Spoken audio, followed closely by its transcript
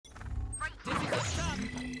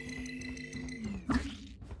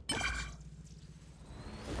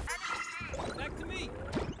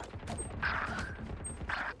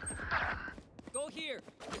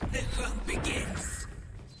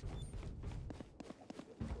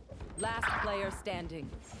Last player standing.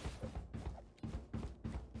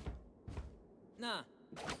 Nah.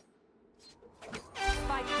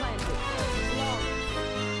 Spike planted. Long.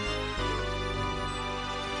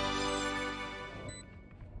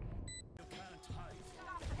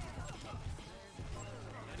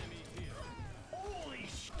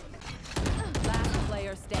 Last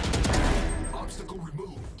player standing. Obstacle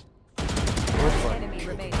removed. One enemy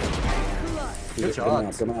remaining. Good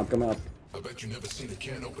job. Come up, come up. I bet you never seen a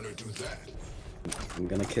can opener do that. I'm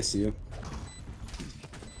gonna kiss you.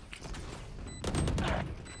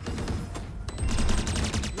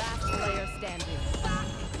 Last player standing.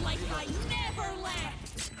 Like I never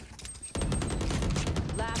left.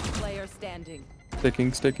 Last player standing.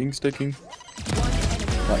 Sticking. One enemy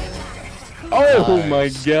remaining. Oh my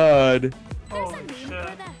god. There's a name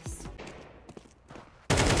for this.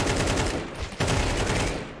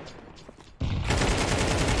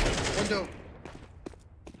 Window.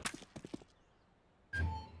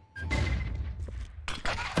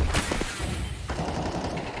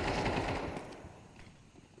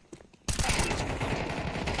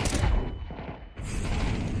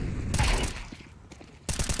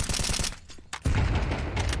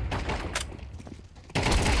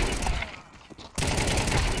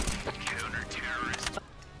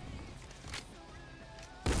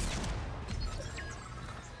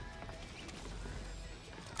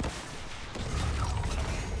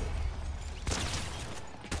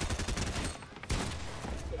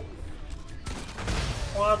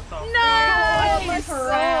 What the No! Fucking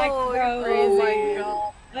crack, bro. Crazy. Oh my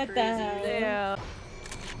god. What the hell? Yeah.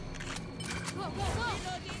 Whoa, whoa, whoa.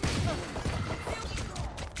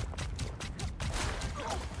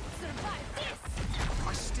 Survive this.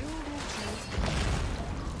 I still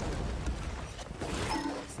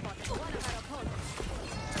Spotted one of our opponents.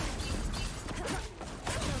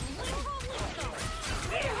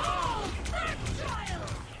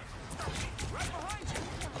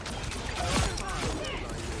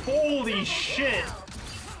 Holy shit!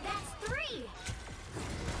 That's 3.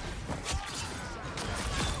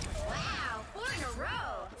 Wow, 4 in a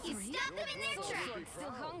row. You stopped them in their tracks. Still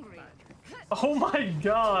hungry. Oh my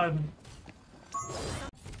god!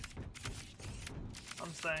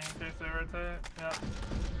 I'm staying in case they rotate. Yep.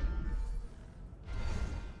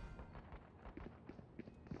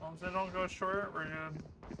 As long as they don't go short, we're good.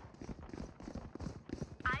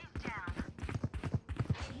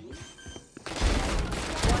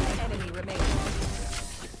 One enemy remaining.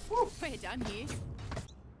 We're done here.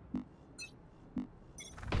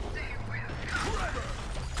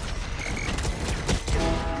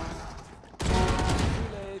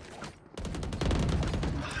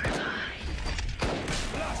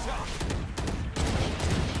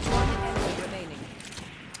 One enemy remaining.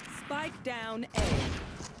 Spike down A.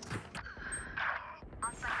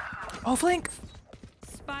 Oh, flank.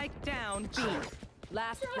 Spike down B.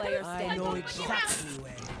 Last player standing. I know exactly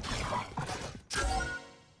where.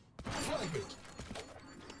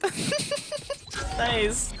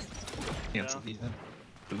 Nice. Cancel the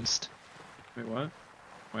boost. Wait, what?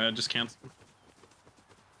 Wait, I just canceled.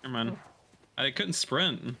 Never mind. I couldn't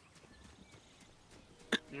sprint.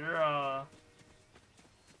 You're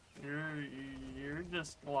you're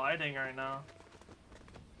just gliding right now.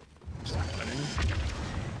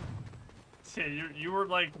 Yeah, you were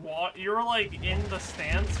like you were like in the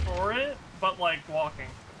stance for it, but like walking.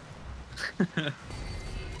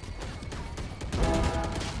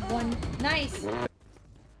 One. Nice. I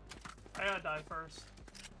gotta die first.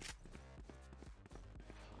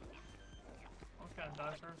 Okay,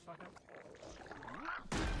 die first, fuck it.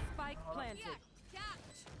 Spike planted.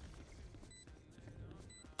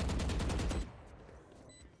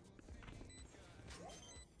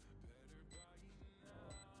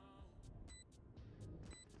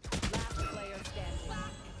 Last player standing.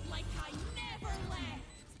 Like I never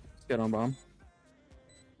left. Get on bomb.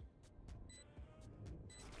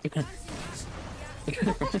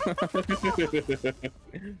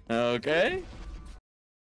 Okay.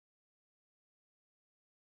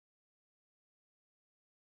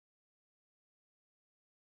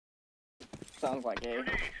 Sounds like A.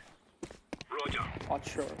 Roger. Not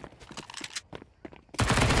sure.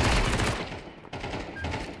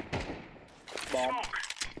 Bomb.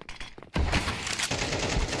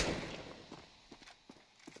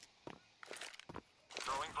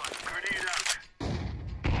 Throwing fire. Grenade out.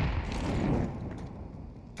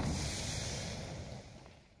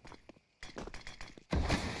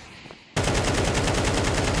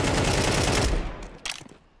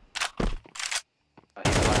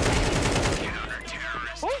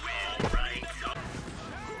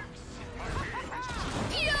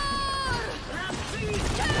 Yeah!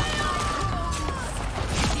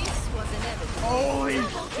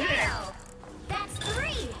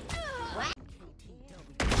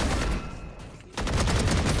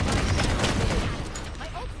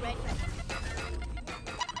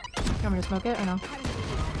 You want me to smoke it or no?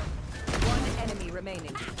 One enemy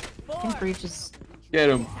remaining. I think breach is. Get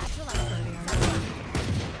him.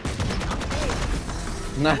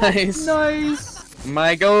 Nice. Nice.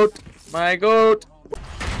 My goat. My goat.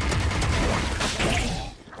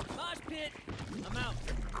 Mosh pit. I'm out.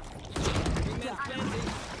 Wingman's cleansing.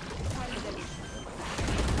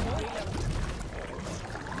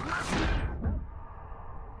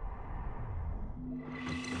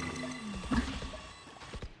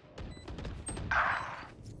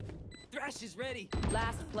 Thrash is ready.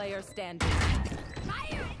 Last player standing. Fire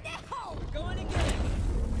in the hole! Going again.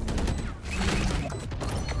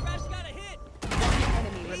 Thrash got a hit. One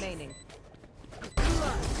enemy remaining.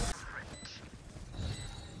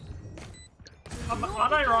 I'm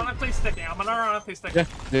unironically sticking. I'm unironically sticking.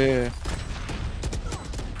 Yeah.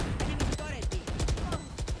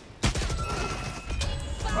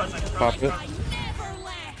 Pop it.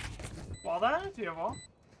 Wall that? Do you have wall?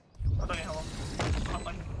 I don't have wall. I'm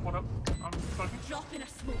like, what up? I'm fucking. Dropping a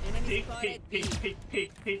smoke. Peek.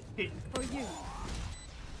 For you.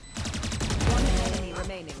 One enemy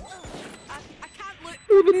remaining. I can't look.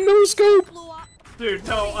 With a no scope. Blow up. Dude,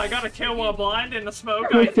 no, I got a kill while blind in the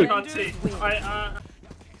smoke. I cannot see. Spike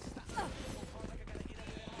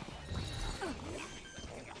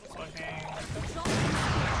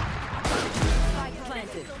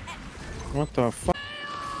planted. What the fuck?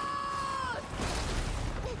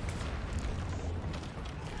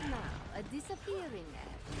 Now, a disappearing act.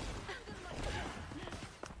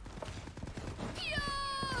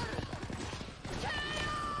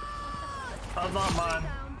 That's not mine.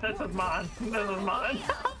 This is mine. This is mine.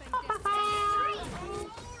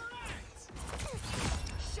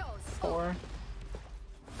 4.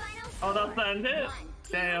 Oh, that's the end it?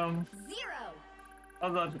 Damn. 0. I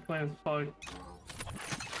was about to play as fuck.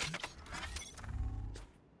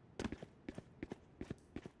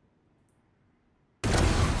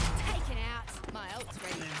 Taken out. My ult's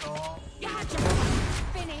ready. Gotcha.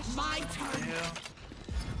 Finish. My turn. Yeah.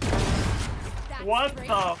 What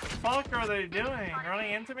the fuck are they doing?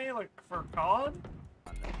 Running into me like for COD?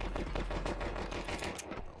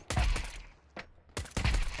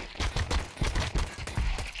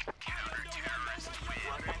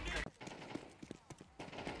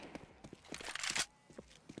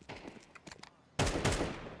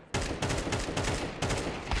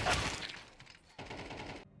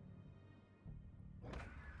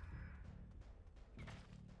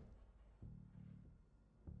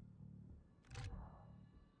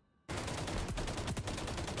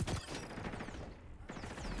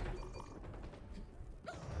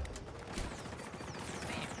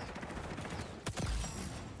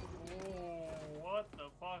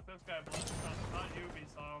 Fuck, this guy belongs not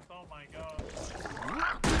Ubisoft. Oh my god.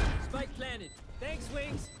 Spike planted. Thanks,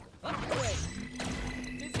 Wings. Up the way.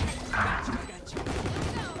 Got you.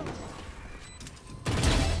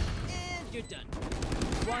 And you're done.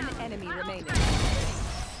 One enemy remaining.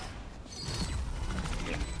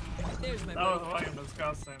 There's my That was fucking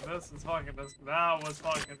disgusting. This is fucking disgusting. That was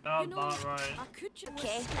not right.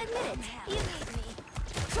 Okay, admit it. You need me.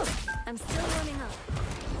 I'm still warming up.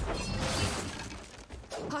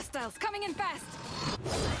 Hostiles coming in fast.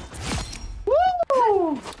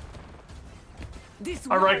 Woo! This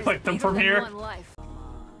I right-clicked them from here.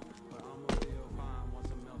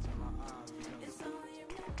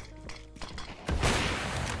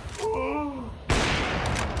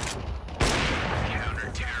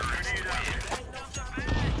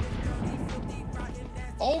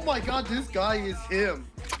 Oh my god, this guy is him.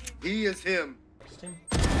 He is him.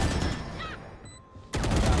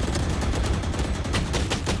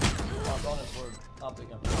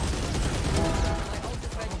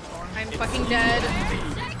 I'm fucking dead.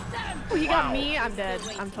 Oh, he got me. I'm dead.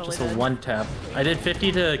 I'm totally dead. Just a one tap. I did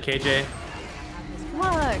 50 to KJ.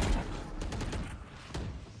 Look.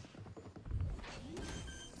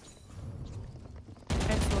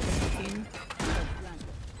 I'm smoking 15.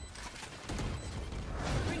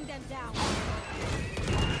 Bring them down.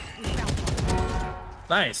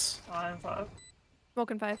 Nice. I'm 5.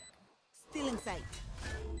 Smoking 5. Still in sight.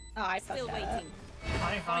 Oh, I Still fucked that waiting.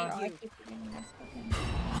 I'm 5. Find you.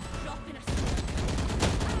 Dropping a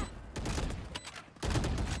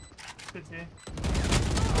 50.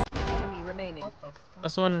 Enemy remaining.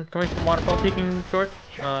 That's the one coming from waterfall peeking short.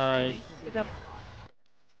 Good job.